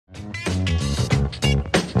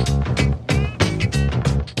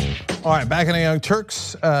All right, back in the Young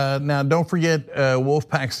Turks. Now, don't forget,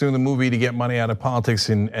 Wolfpack's doing the movie to get money out of politics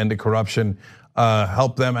and end the corruption.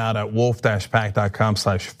 Help them out at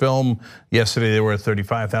wolf-pack.com/film. Yesterday they were at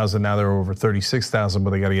 35,000. Now they're over 36,000, but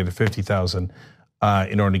they got to get to 50,000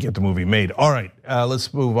 in order to get the movie made. All right,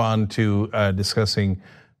 let's move on to discussing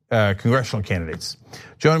congressional candidates.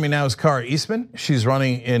 Joining me now is Kara Eastman. She's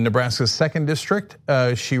running in Nebraska's 2nd district.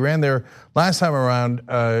 She ran there last time around.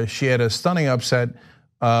 She had a stunning upset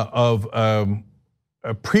of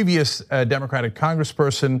a previous Democratic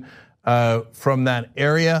congressperson from that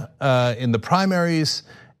area in the primaries,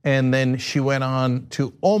 and then she went on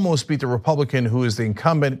to almost beat the Republican who is the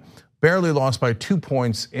incumbent, barely lost by 2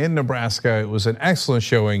 points in Nebraska. It was an excellent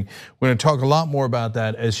showing. We're gonna talk a lot more about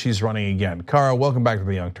that as she's running again. Kara, welcome back to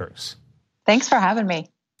the Young Turks. Thanks for having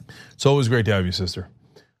me. It's always great to have you, sister.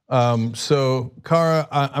 So Kara,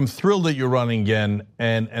 I'm thrilled that you're running again,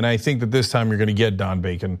 and I think that this time you're gonna get Don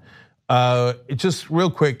Bacon. Just real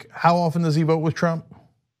quick, how often does he vote with Trump?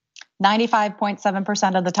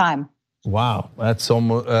 95.7% of the time. Wow, that's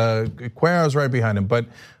almost Cuellar's right behind him. But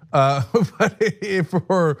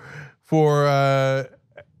for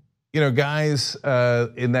guys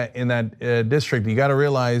in that district, you got to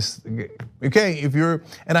realize, okay, if you're,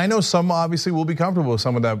 and I know some obviously will be comfortable with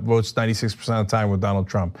someone that votes 96% of the time with Donald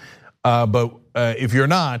Trump, but if you're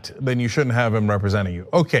not, then you shouldn't have him representing you.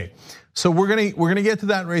 Okay, so we're gonna get to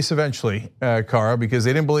that race eventually, Kara, because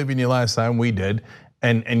they didn't believe in you last time. We did.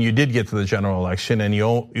 And you did get to the general election, and you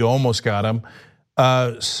almost got him.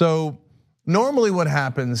 So normally, what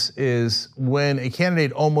happens is when a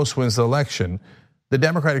candidate almost wins the election, the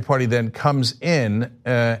Democratic Party then comes in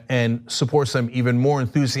and supports them even more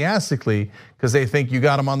enthusiastically because they think you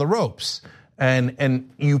got them on the ropes, and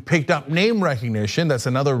you picked up name recognition. That's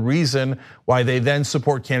another reason why they then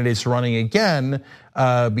support candidates running again,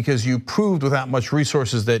 because you proved without much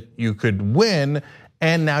resources that you could win.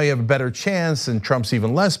 And now you have a better chance, and Trump's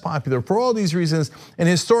even less popular for all these reasons. And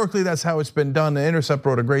historically, that's how it's been done. The Intercept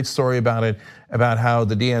wrote a great story about it, about how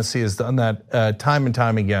the DNC has done that time and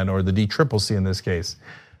time again, or the DCCC in this case.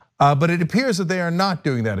 But it appears that they are not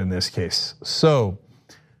doing that in this case. So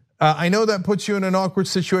I know that puts you in an awkward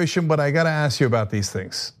situation, but I got to ask you about these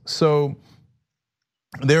things. So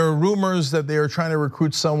there are rumors that they are trying to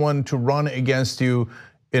recruit someone to run against you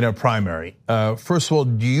in a primary. First of all,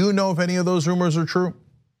 do you know if any of those rumors are true?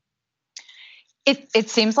 It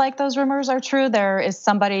seems like those rumors are true. There is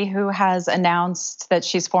somebody who has announced that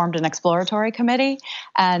she's formed an exploratory committee,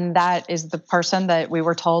 and that is the person that we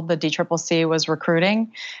were told the DCCC was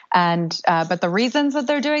recruiting. And but the reasons that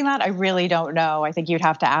they're doing that, I really don't know. I think you'd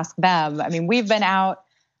have to ask them. I mean, we've been out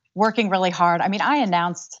working really hard. I mean, I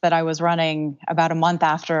announced that I was running about a month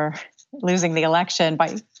after losing the election by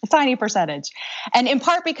a tiny percentage, and in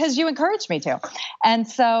part because you encouraged me to. And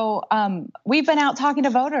so we've been out talking to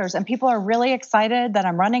voters, and people are really excited that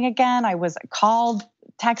I'm running again. I was called,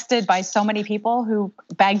 texted by so many people who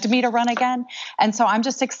begged me to run again. And so I'm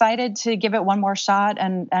just excited to give it one more shot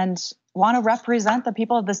and want to represent the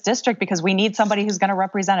people of this district, because we need somebody who's going to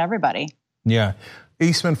represent everybody. Yeah.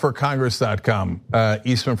 Eastmanforcongress.com,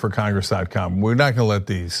 Eastmanforcongress.com. We're not gonna let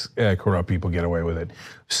these corrupt people get away with it.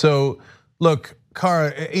 So look,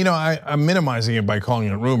 Kara, I'm minimizing it by calling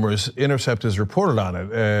it rumors. Intercept has reported on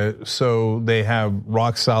it. So they have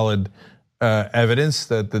rock solid evidence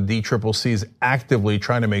that the DCCC is actively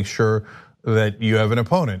trying to make sure that you have an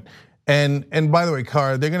opponent. And by the way,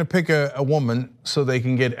 Kara, they're gonna pick a woman so they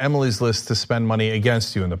can get Emily's List to spend money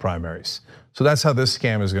against you in the primaries. So that's how this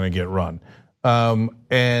scam is gonna get run.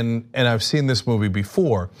 And I've seen this movie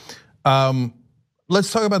before.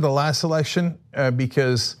 Let's talk about the last election,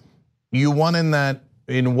 because you won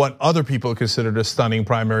in what other people considered a stunning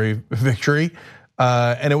primary victory,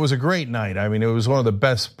 and it was a great night. I mean, it was one of the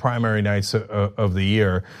best primary nights of the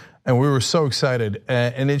year, and we were so excited.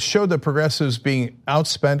 And it showed that progressives being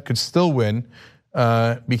outspent could still win,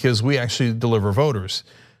 because we actually deliver voters.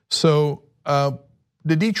 So the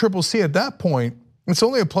DCCC at that point, it's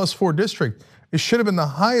only a +4 district. It should have been the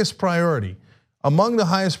highest priority, among the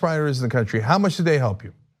highest priorities in the country. How much did they help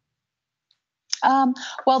you?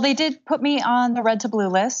 Well, they did put me on the red to blue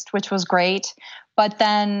list, which was great. But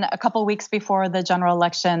then a couple of weeks before the general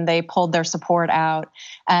election, they pulled their support out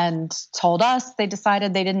and told us they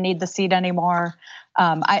decided they didn't need the seat anymore.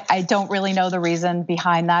 I don't really know the reason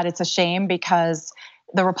behind that. It's a shame, because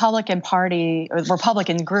the Republican Party, or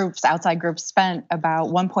Republican groups, outside groups, spent about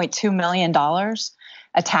 $1.2 million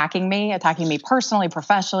attacking me personally,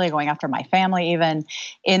 professionally, going after my family even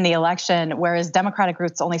in the election, whereas Democratic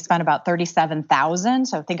groups only spent about 37,000.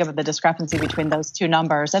 So think of the discrepancy between those two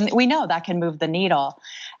numbers. And we know that can move the needle.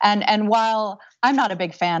 And while I'm not a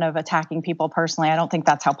big fan of attacking people personally, I don't think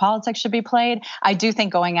that's how politics should be played. I do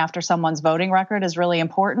think going after someone's voting record is really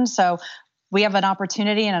important. So we have an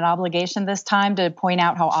opportunity and an obligation this time to point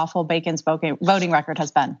out how awful Bacon's voting record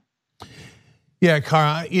has been. Yeah,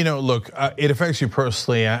 Kara, look, it affects you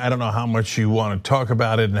personally. I don't know how much you want to talk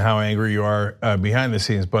about it and how angry you are behind the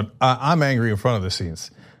scenes, but I'm angry in front of the scenes.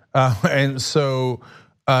 And so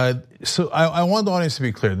I want the audience to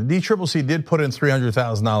be clear. The DCCC did put in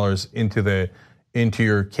 $300,000 into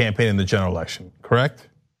your campaign in the general election, correct?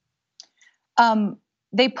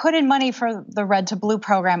 They put in money for the Red to Blue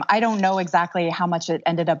program. I don't know exactly how much it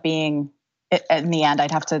ended up being in the end.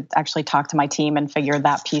 I'd have to actually talk to my team and figure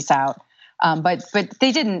that piece out. But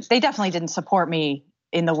they definitely didn't support me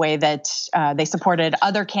in the way that they supported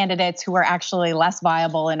other candidates who were actually less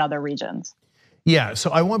viable in other regions. Yeah, so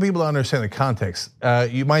I want people to understand the context.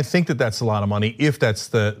 You might think that that's a lot of money if that's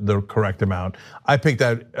the correct amount. I picked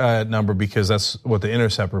that number because that's what The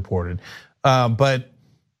Intercept reported. But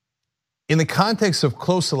in the context of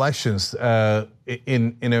close elections, when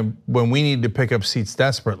we need to pick up seats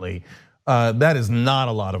desperately, that is not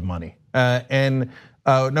a lot of money.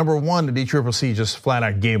 Number one, the DCCC just flat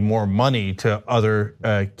out gave more money to other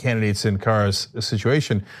candidates in Kara's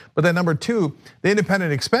situation. But then number two, the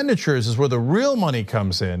independent expenditures is where the real money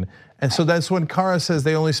comes in. And so that's when Kara says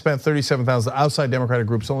they only spent $37,000, outside Democratic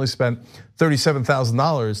groups only spent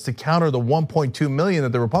 $37,000 to counter the $1.2 million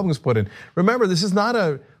that the Republicans put in. Remember, this is not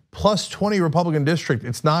a plus 20 Republican district.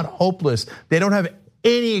 It's not hopeless. They don't have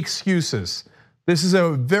any excuses. This is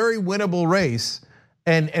a very winnable race.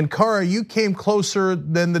 And Kara, you came closer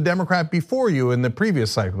than the Democrat before you in the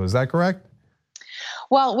previous cycle. Is that correct?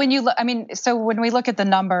 Well, when you look, when we look at the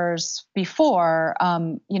numbers before,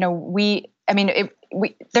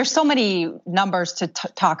 there's so many numbers to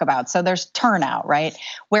talk about. So there's turnout, right?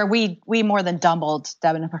 Where we more than doubled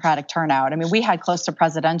Democratic turnout. We had close to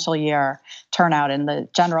presidential year turnout in the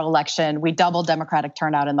general election. We doubled Democratic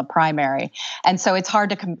turnout in the primary. And so it's hard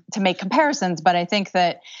to make comparisons, but I think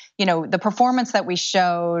that the performance that we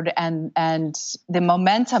showed and the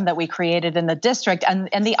momentum that we created in the district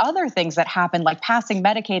and the other things that happened, like passing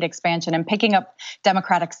Medicaid expansion and picking up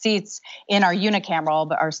Democratic seats in our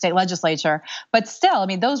unicameral, our state legislature. But still,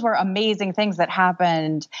 those were amazing things that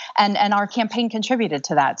happened, and our campaign contributed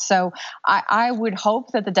to that. So I would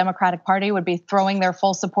hope that the Democratic Party would be throwing their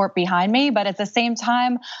full support behind me, but at the same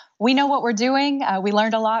time, we know what we're doing. We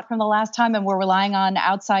learned a lot from the last time, and we're relying on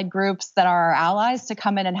outside groups that are our allies to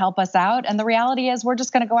come in and help us out. And the reality is we're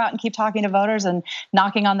just going to go out and keep talking to voters and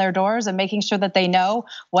knocking on their doors and making sure that they know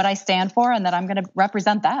what I stand for and that I'm going to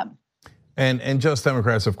represent them. And Just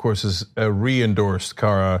Democrats, of course, is re-endorsed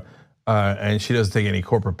Kara, and she doesn't take any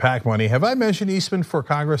corporate PAC money. Have I mentioned Eastman for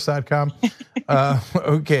Congress.com?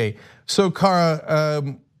 Okay, so Kara,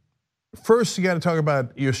 first, you got to talk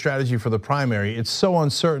about your strategy for the primary. It's so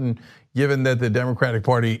uncertain, given that the Democratic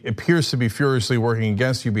Party appears to be furiously working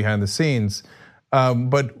against you behind the scenes.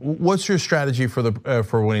 But what's your strategy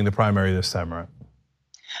for winning the primary this time around?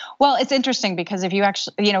 Well, it's interesting because if you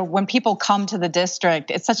actually, when people come to the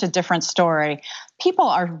district, it's such a different story. People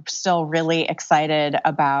are still really excited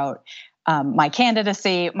about my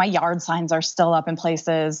candidacy. My yard signs are still up in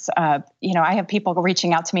places. I have people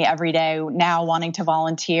reaching out to me every day now wanting to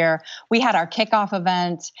volunteer. We had our kickoff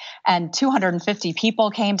event and 250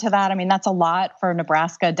 people came to that. That's a lot for a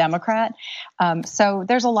Nebraska Democrat. So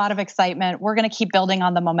there's a lot of excitement. We're going to keep building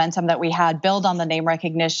on the momentum that we had, build on the name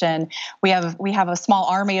recognition. We have a small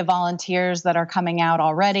army of volunteers that are coming out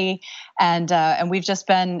already. And we've just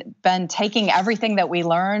been taking everything that we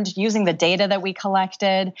learned, using the data that we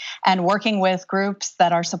collected, and working with groups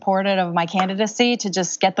that are supportive of my candidacy to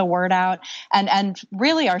just get the word out. And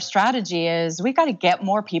really our strategy is we've got to get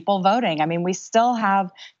more people voting. We still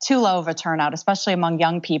have too low of a turnout, especially among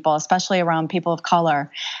young people, especially around people of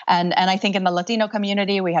color. And I think in the Latino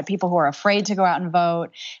community, we had people who are afraid to go out and vote.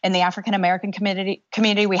 In the African American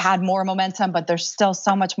community, we had more momentum, but there's still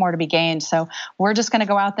so much more to be gained. So we're just going to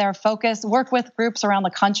go out there, focus, work with groups around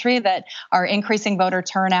the country that are increasing voter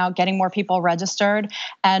turnout, getting more people registered,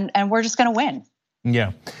 and we're just going to win.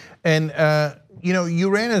 Yeah, and you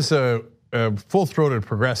ran as a full-throated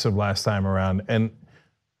progressive last time around, and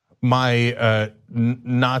my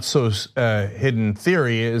not so hidden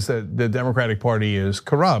theory is that the Democratic Party is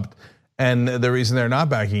corrupt, and the reason they're not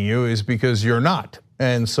backing you is because you're not.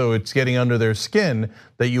 And so it's getting under their skin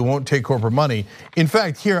that you won't take corporate money. In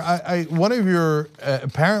fact, here, one of your,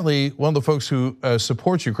 apparently one of the folks who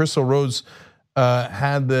supports you, Crystal Rhodes,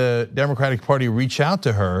 had the Democratic Party reach out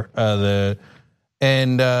to her, the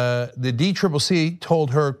DCCC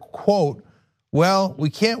told her, quote, well, we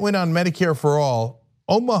can't win on Medicare for all.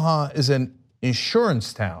 Omaha is an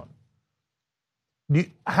insurance town.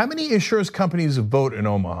 How many insurance companies vote in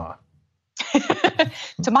Omaha?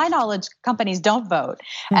 To my knowledge, companies don't vote.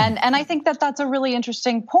 And I think that that's a really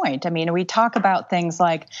interesting point. I mean, we talk about things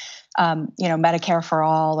like, Medicare for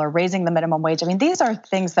all or raising the minimum wage. I mean, these are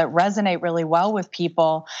things that resonate really well with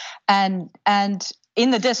people and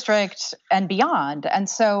in the district and beyond. And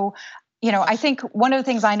so, I think one of the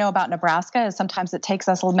things I know about Nebraska is sometimes it takes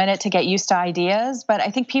us a minute to get used to ideas, but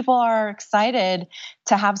I think people are excited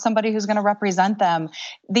to have somebody who's going to represent them.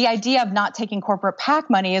 The idea of not taking corporate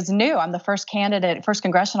PAC money is new. I'm the first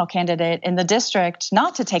congressional candidate in the district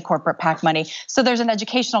not to take corporate PAC money. So there's an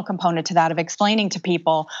educational component to that of explaining to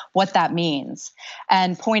people what that means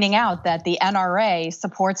and pointing out that the NRA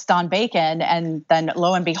supports Don Bacon, and then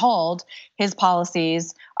lo and behold, his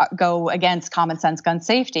policies go against common sense gun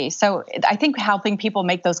safety. So I think helping people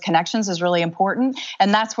make those connections is really important.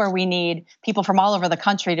 And that's where we need people from all over the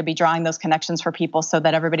country to be drawing those connections for people so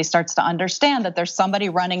that everybody starts to understand that there's somebody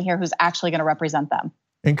running here who's actually going to represent them.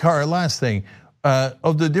 And Cara, last thing,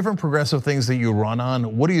 of the different progressive things that you run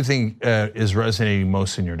on, what do you think is resonating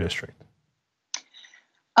most in your district?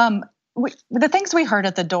 The things we heard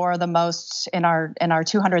at the door the most in our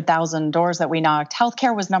 200,000 doors that we knocked,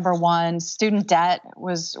 healthcare was number one, student debt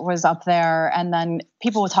was up there, and then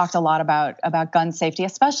people talked a lot about gun safety,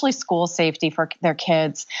 especially school safety for their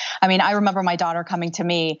kids. I mean, I remember my daughter coming to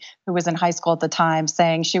me, who was in high school at the time,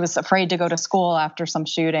 saying she was afraid to go to school after some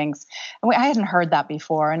shootings. And I hadn't heard that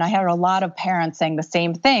before, and I heard a lot of parents saying the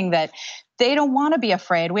same thing, that they don't want to be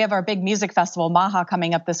afraid. We have our big music festival, Maha,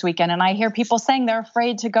 coming up this weekend, and I hear people saying they're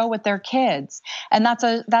afraid to go with their kids, and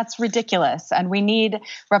that's ridiculous. And we need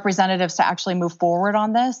representatives to actually move forward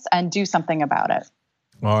on this and do something about it.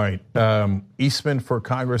 All right,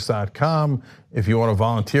 EastmanForCongress.com. If you want to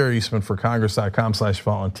volunteer,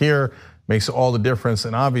 EastmanForCongress.com/volunteer makes all the difference.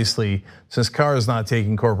 And obviously, since Cara is not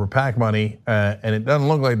taking corporate PAC money, and it doesn't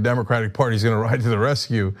look like the Democratic Party is going to ride to the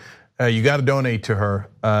rescue, you got to donate to her.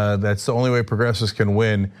 That's the only way progressives can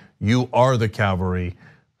win. You are the cavalry.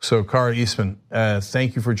 So Cara Eastman,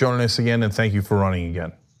 thank you for joining us again, and thank you for running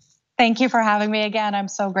again. Thank you for having me again. I'm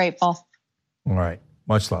so grateful. All right,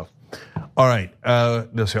 much love. All right,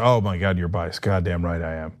 they'll say, oh my God, you're biased. Goddamn right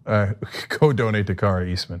I am. Go donate to Cara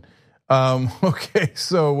Eastman. Okay,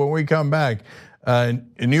 so when we come back, a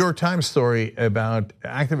New York Times story about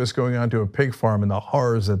activists going onto a pig farm and the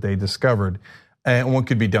horrors that they discovered, and what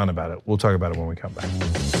could be done about it. We'll talk about it when we come back.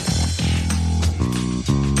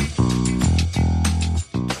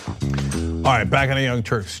 All right, back on the Young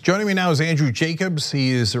Turks. Joining me now is Andrew Jacobs. He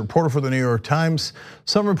is a reporter for the New York Times.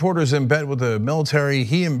 Some reporters in bed with the military.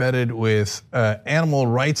 He embedded with animal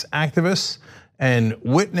rights activists and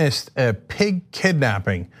witnessed a pig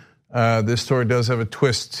kidnapping. This story does have a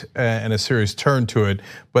twist and a serious turn to it.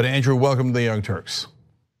 But Andrew, welcome to the Young Turks.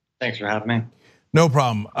 Thanks for having me. No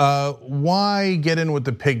problem. Why get in with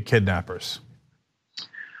the pig kidnappers?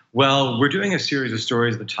 Well, we're doing a series of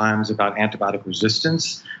stories at the Times about antibiotic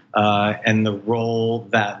resistance and the role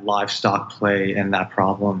that livestock play in that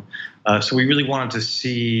problem. So we really wanted to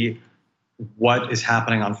see what is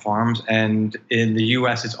happening on farms. And in the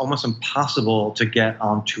US, it's almost impossible to get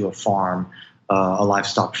onto a farm, a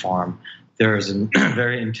livestock farm. There's a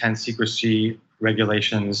very intense secrecy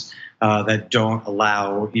regulations that don't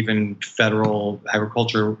allow even federal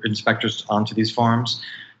agriculture inspectors onto these farms.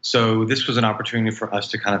 So this was an opportunity for us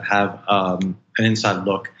to kind of have an inside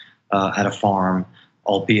look at a farm,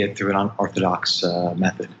 albeit through an unorthodox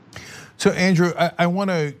method. So Andrew, I want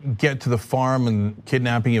to get to the farm and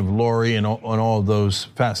kidnapping of Lori and all of those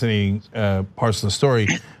fascinating parts of the story.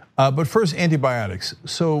 But first, antibiotics.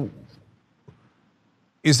 So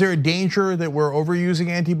is there a danger that we're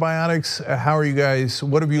overusing antibiotics? How are you guys,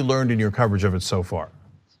 what have you learned in your coverage of it so far?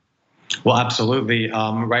 Well, absolutely.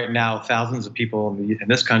 Right now, thousands of people in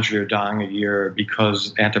this country are dying a year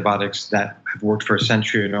because antibiotics that have worked for a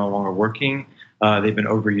century are no longer working. They've been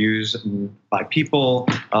overused by people,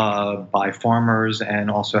 by farmers,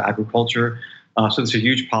 and also agriculture. So it's a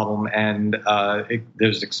huge problem, and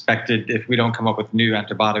there's expected, if we don't come up with new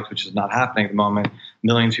antibiotics, which is not happening at the moment,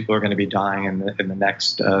 millions of people are going to be dying in the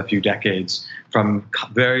next few decades from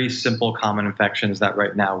very simple common infections that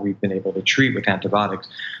right now we've been able to treat with antibiotics.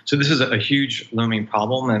 So this is a huge looming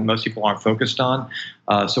problem, and most people aren't focused on.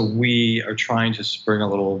 So we are trying to bring a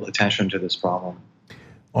little attention to this problem.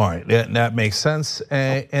 All right, that makes sense.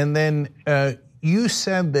 And then you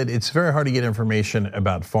said that it's very hard to get information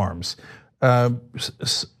about farms. Our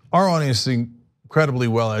audience is incredibly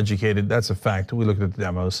well educated. That's a fact. We looked at the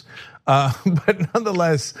demos. But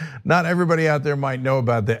nonetheless, not everybody out there might know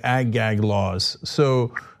about the ag-gag laws.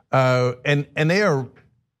 So, and they are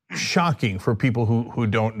shocking for people who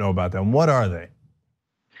don't know about them. What are they?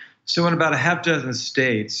 So in about a half dozen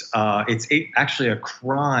states, it's actually a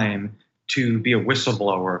crime to be a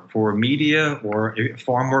whistleblower for media or a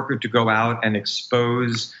farm worker to go out and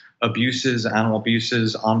expose abuses, animal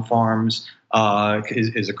abuses on farms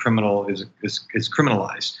is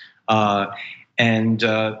criminalized. And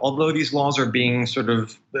although these laws are being sort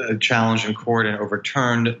of challenged in court and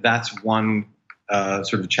overturned, that's one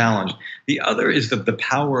sort of challenge. The other is the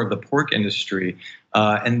power of the pork industry,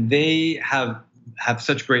 and they have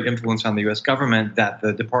such great influence on the U.S. government that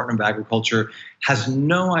the Department of Agriculture has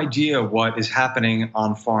no idea what is happening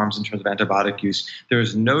on farms in terms of antibiotic use. There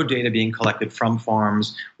is no data being collected from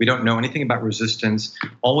farms. We don't know anything about resistance.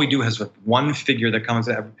 All we do is one figure that comes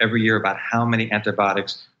every year about how many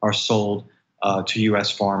antibiotics are sold to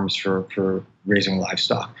U.S. farms for raising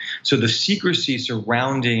livestock. So the secrecy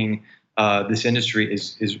surrounding this industry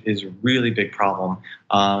is a really big problem.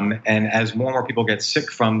 And as more and more people get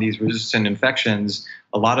sick from these resistant infections,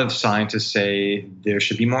 a lot of scientists say there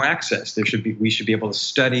should be more access. We should be able to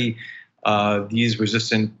study these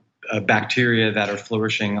resistant bacteria that are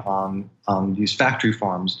flourishing on these factory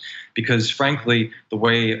farms, because frankly, the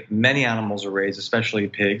way many animals are raised, especially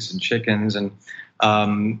pigs and chickens and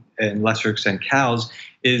lesser extent cows,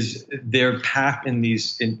 is they're packed in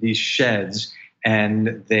these sheds.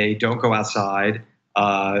 And they don't go outside.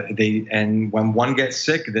 And when one gets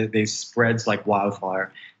sick, they spreads like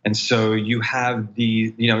wildfire. And so you have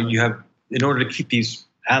in order to keep these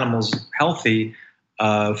animals healthy,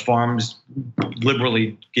 farms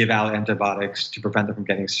liberally give out antibiotics to prevent them from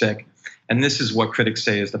getting sick. And this is what critics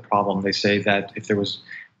say is the problem. They say that if there was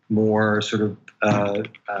more sort of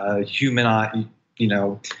humane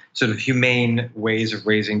ways of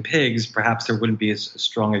raising pigs, perhaps there wouldn't be as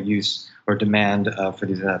strong a use or demand for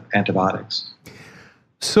these antibiotics.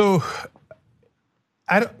 So,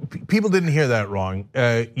 people didn't hear that wrong.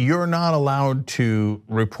 You're not allowed to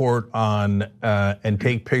report on and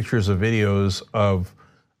take pictures of videos of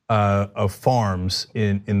farms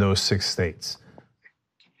in those 6 states.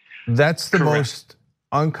 That's the Correct. most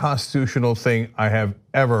unconstitutional thing I have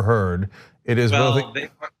ever heard. It is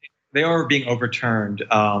they are being overturned,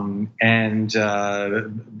 and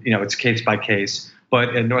it's case by case.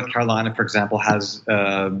 But in North Carolina, for example, has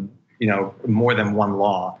more than one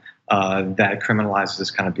law that criminalizes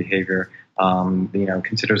this kind of behavior.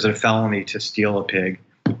 Considers it a felony to steal a pig,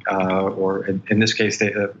 or in this case,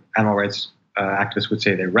 the animal rights activists would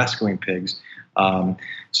say they're rescuing pigs.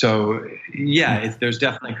 There's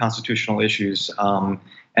definitely constitutional issues,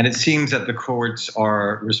 and it seems that the courts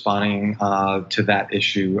are responding to that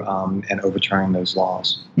issue and overturning those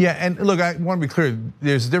laws. Yeah, and look, I want to be clear.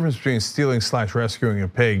 There's a difference between stealing/rescuing a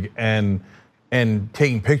pig and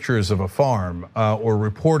taking pictures of a farm or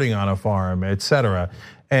reporting on a farm, et cetera,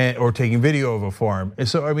 or taking video of a farm. And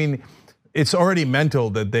so, I mean, it's already mental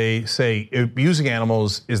that they say abusing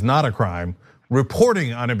animals is not a crime.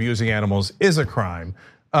 Reporting on abusing animals is a crime.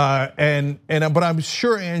 But I'm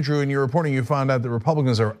sure, Andrew, in your reporting, you found out that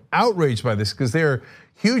Republicans are outraged by this because they're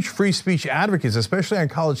huge free speech advocates, especially on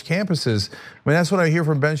college campuses. I mean, that's what I hear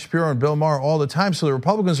from Ben Shapiro and Bill Maher all the time. So the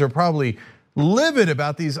Republicans are probably livid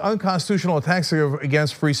about these unconstitutional attacks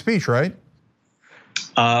against free speech, right?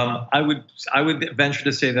 I would venture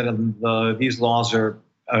to say that these laws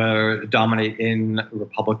dominate in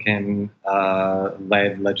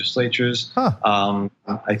Republican-led legislatures. Huh.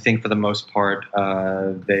 I think for the most part,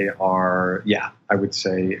 they are, I would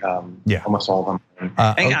say almost all of them.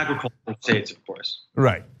 And agricultural states, of course.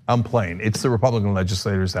 Right, I'm playing. It's the Republican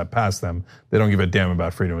legislators that pass them. They don't give a damn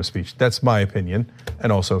about freedom of speech. That's my opinion,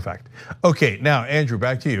 and also a fact. Okay, now, Andrew,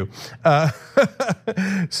 back to you.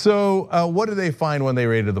 So what did they find when they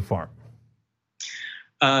raided the farm?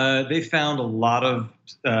 They found a lot of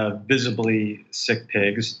visibly sick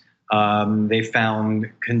pigs. They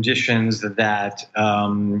found conditions that,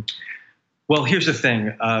 here's the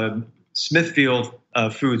thing. Smithfield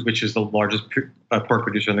Foods, which is the largest pork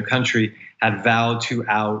producer in the country, had vowed to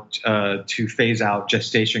phase out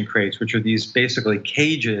gestation crates, which are these basically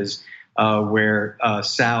cages where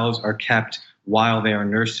sows are kept while they are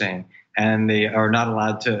nursing, and they are not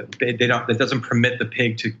allowed to. It doesn't permit the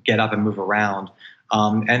pig to get up and move around.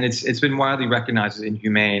 And it's been widely recognized as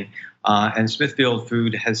inhumane. And Smithfield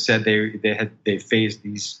Food has said they phased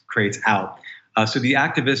these crates out. So the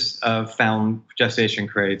activists found gestation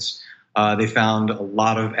crates. They found a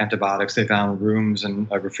lot of antibiotics. They found rooms and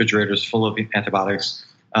refrigerators full of antibiotics,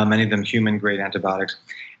 many of them human-grade antibiotics.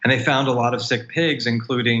 And they found a lot of sick pigs,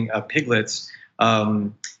 including piglets,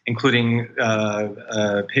 including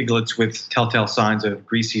piglets with telltale signs of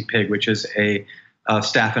greasy pig, which is a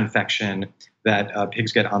staph infection that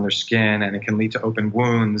pigs get on their skin, and it can lead to open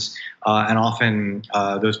wounds. And often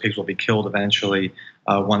those pigs will be killed eventually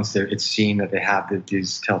once it's seen that they have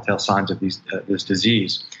these telltale signs of this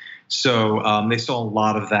disease. So they saw a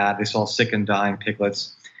lot of that. They saw sick and dying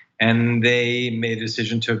piglets. And they made a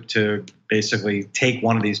decision to basically take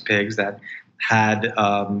one of these pigs that had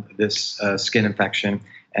this skin infection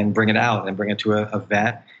and bring it out and bring it to a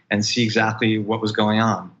vet and see exactly what was going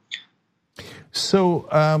on. So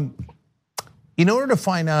in order to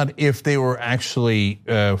find out if they were actually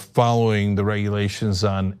following the regulations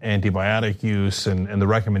on antibiotic use and the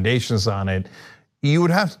recommendations on it, you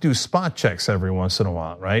would have to do spot checks every once in a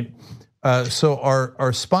while, right? So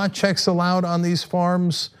are spot checks allowed on these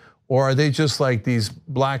farms? Or are they just like these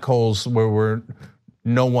black holes where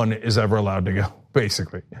no one is ever allowed to go,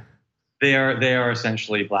 basically? They are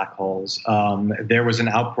essentially black holes. There was an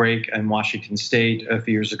outbreak in Washington State a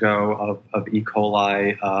few years ago of E.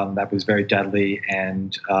 coli that was very deadly,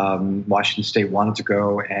 and Washington State wanted to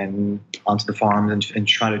go and onto the farms and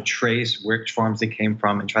try to trace which farms they came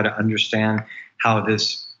from and try to understand how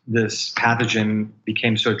this pathogen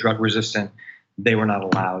became so drug resistant. They were not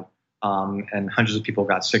allowed. And hundreds of people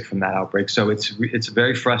got sick from that outbreak. So it's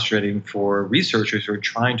very frustrating for researchers who are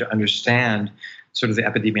trying to understand sort of the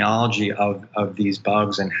epidemiology of these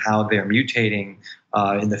bugs and how they're mutating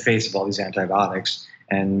in the face of all these antibiotics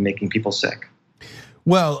and making people sick.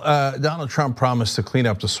 Well, Donald Trump promised to clean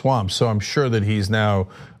up the swamp, so I'm sure that he's now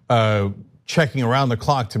checking around the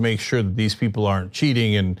clock to make sure that these people aren't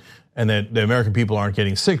cheating and that the American people aren't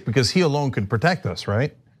getting sick, because he alone could protect us,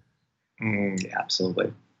 right? Yeah,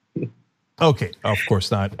 absolutely. Okay, of course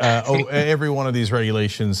not. Every one of these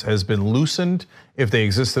regulations has been loosened if they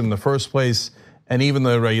existed in the first place, and even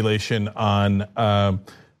the regulation on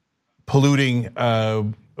polluting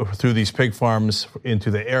through these pig farms into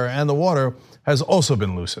the air and the water has also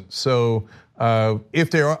been loosened. So if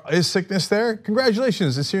there is sickness there,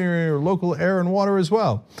 congratulations, it's in your local air and water as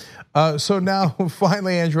well. So now,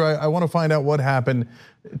 finally, Andrew, I want to find out what happened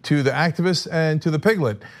to the activists and to the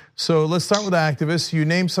piglet. So let's start with the activists. You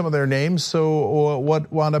named some of their names. So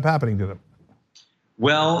what wound up happening to them?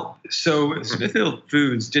 Well, so Smithfield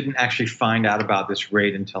Foods didn't actually find out about this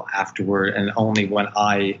raid until afterward, and only when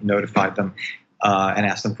I notified them and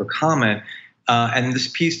asked them for comment. And this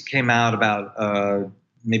piece came out about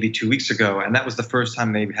maybe 2 weeks ago, and that was the first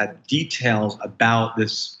time they had details about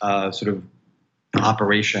this sort of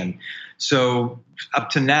operation. So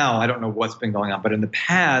up to now, I don't know what's been going on, but in the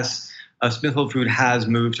past, Smithfield Food has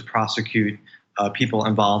moved to prosecute people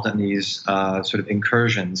involved in these sort of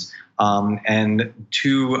incursions. And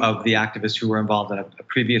two of the activists who were involved in a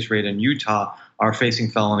previous raid in Utah are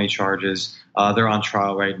facing felony charges. They're on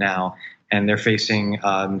trial right now, and they're facing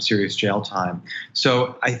serious jail time.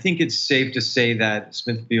 So I think it's safe to say that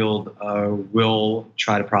Smithfield will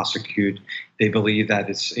try to prosecute. They believe that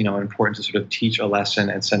it's important to sort of teach a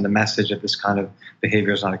lesson and send a message that this kind of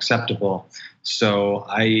behavior is not acceptable. So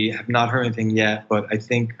I have not heard anything yet, but I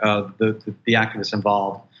think the activists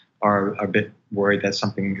involved are a bit worried that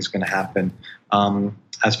something is going to happen.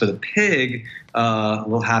 As for the pig, a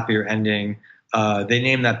little happier ending. They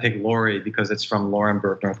named that pig Lori because it's from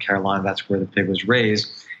Laurinburg, North Carolina. That's where the pig was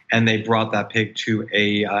raised. And they brought that pig to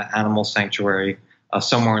a animal sanctuary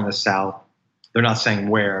somewhere in the South. They're not saying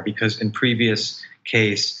where, because in previous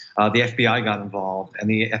case, the FBI got involved, and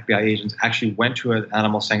the FBI agents actually went to an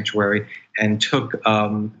animal sanctuary and took,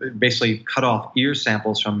 basically cut off ear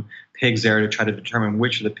samples from pigs there to try to determine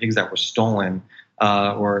which of the pigs that were stolen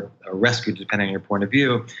or rescued, depending on your point of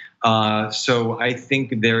view. So I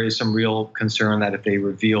think there is some real concern that if they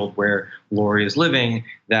revealed where Lori is living,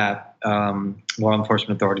 that law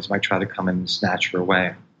enforcement authorities might try to come and snatch her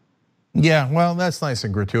away. Yeah, well, that's nice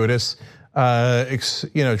and gratuitous. Try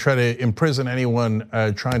to imprison anyone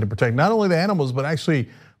trying to protect not only the animals, but actually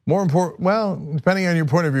more important, well, depending on your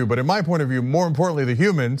point of view, but in my point of view, more importantly, the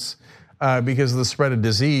humans, because of the spread of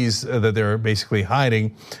disease that they're basically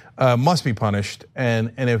hiding, must be punished.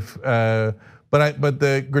 But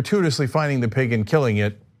the gratuitously finding the pig and killing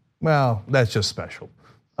it, well, that's just special.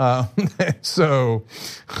 So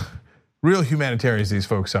real humanitarians these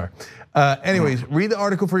folks are. Anyways, read the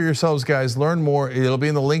article for yourselves, guys. Learn more. It'll be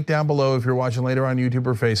in the link down below if you're watching later on YouTube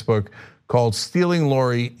or Facebook, called Stealing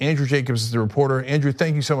Lori. Andrew Jacobs is the reporter. Andrew,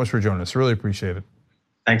 thank you so much for joining us. Really appreciate it.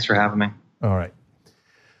 Thanks for having me. All right.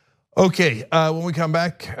 Okay, when we come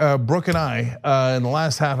back, Brooke and I, in the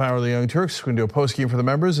last half hour of the Young Turks, we're gonna do a post game for the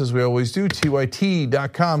members, as we always do,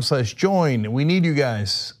 tyt.com/join. We need you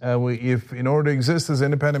guys. If in order to exist as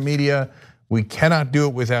independent media, we cannot do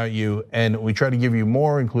it without you, and we try to give you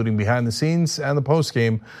more, including behind the scenes and the post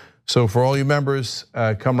game. So for all you members,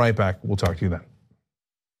 come right back. We'll talk to you then.